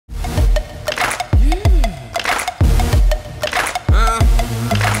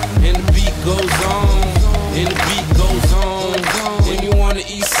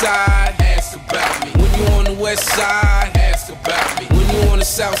west side, ask about me. When you on the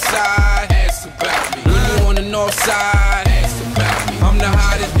south side, ask about me. When you on the north side, ask about me. I'm the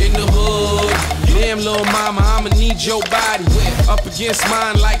hottest in the hood. Damn, little mama, I'ma need your body up against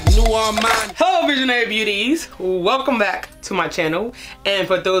mine like New Armani. Hello, visionary beauties. Welcome back to my channel. And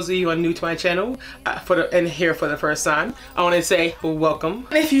for those of you who are new to my channel, and here for the first time, I want to say welcome.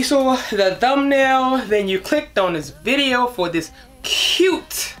 And if you saw the thumbnail, then you clicked on this video for this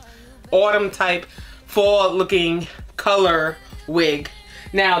cute autumn type fall looking color wig.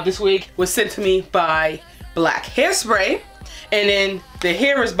 Now, this wig was sent to me by Black Hairspray. And then the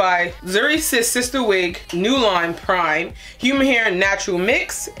hair is by Zury's Sister Wig, New Line Prime, Human Hair Natural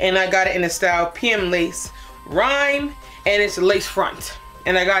Mix, and I got it in the style PM Lace Rime, and it's a lace front.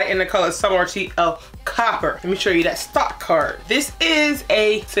 And I got it in the color Summer Tea of Copper. Let me show you that stock card. This is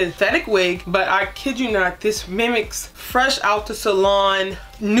a synthetic wig, but I kid you not, this mimics fresh out the salon,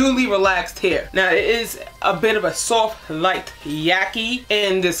 newly relaxed hair. Now it is a bit of a soft, light yaki,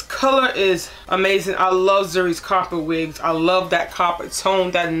 and this color is amazing. I love Zury's copper wigs. I love that copper tone,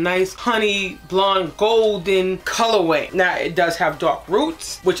 that nice honey blonde golden colorway. Now it does have dark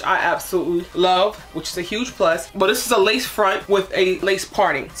roots, which I absolutely love, which is a huge plus. But this is a lace front with a lace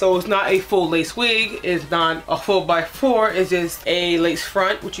parting, so it's not a full lace wig. It's not a 4x4. It's just a lace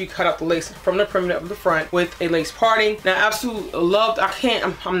front, which you cut out the lace from the perimeter of the front with a lace parting. Now, I absolutely loved.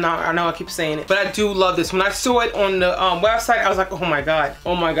 I know I keep saying it, but I do love this. When I saw it on the website, I was like, oh my god,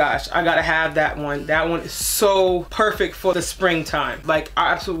 oh my gosh, I gotta have that one. That one is so perfect for the springtime. Like,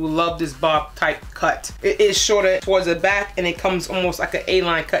 I absolutely love this bob type cut. It is shorter towards the back, and it comes almost like an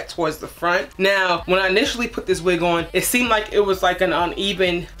A-line cut towards the front. Now, when I initially put this wig on, it seemed like it was like an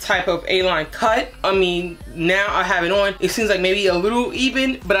uneven type of A-line cut. I mean, now I have it on, it seems like maybe a little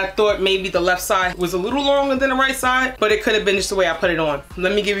even, but I thought maybe the left side was a little longer than the right side, but it could have been just the way I put it on.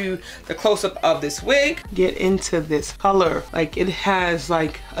 Let me give you the close-up of this wig. Get into this color. Like, it has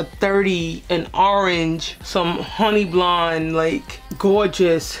like a 30, an orange, some honey blonde, like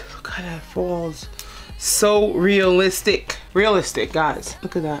gorgeous. Look how that falls. So realistic. Realistic, guys.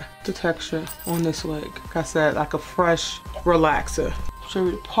 Look at that. The texture on this wig. Like I said, like a fresh relaxer. Show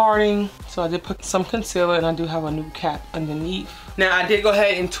you the parting. So I did put some concealer, and I do have a new cap underneath. Now I did go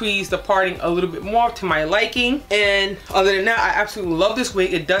ahead and tweeze the parting a little bit more to my liking. And other than that, I absolutely love this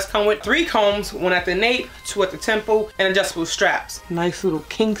wig. It does come with 3 combs, 1 at the nape, 2 at the temple, and adjustable straps. Nice little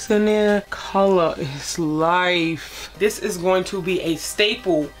kinks in there. Color is life. This is going to be a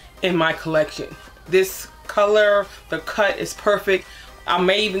staple in my collection. This color, the cut is perfect. I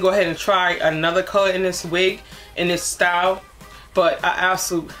may even go ahead and try another color in this wig, in this style. But I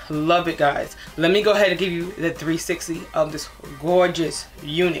absolutely love it, guys. Let me go ahead and give you the 360 of this gorgeous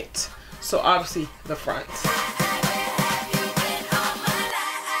unit. So obviously the front.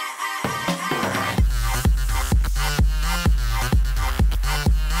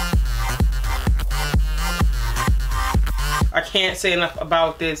 I can't say enough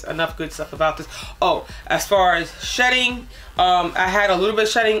about this, enough good stuff about this. Oh, as far as shedding, I had a little bit of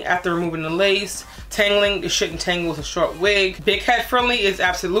shedding after removing the lace. Tangling, it shouldn't tangle with a short wig. Big head friendly is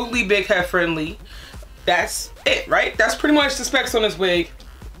absolutely big head friendly. That's it, right? That's pretty much the specs on this wig.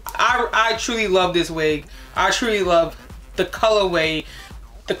 I truly love this wig. I truly love the colorway,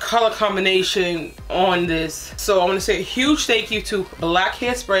 the color combination on this. So I want to say a huge thank you to Black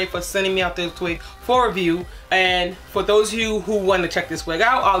Hairspray for sending me out this wig for review. And for those of you who want to check this wig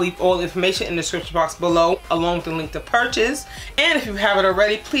out, I'll leave all the information in the description box below, along with the link to purchase. And if you haven't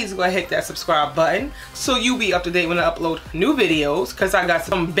already, please go ahead and hit that subscribe button so you'll be up to date when I upload new videos, because I got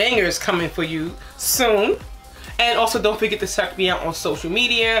some bangers coming for you soon. And also, don't forget to check me out on social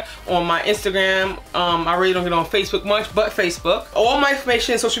media, on my Instagram. I really don't get on Facebook much, but Facebook. All my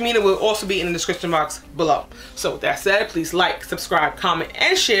information and social media will also be in the description box below. So with that said, please like, subscribe, comment,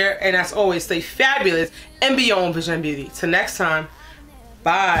 and share. And as always, stay fabulous and be your own vision and beauty. Till next time,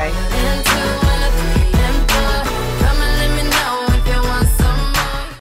 bye.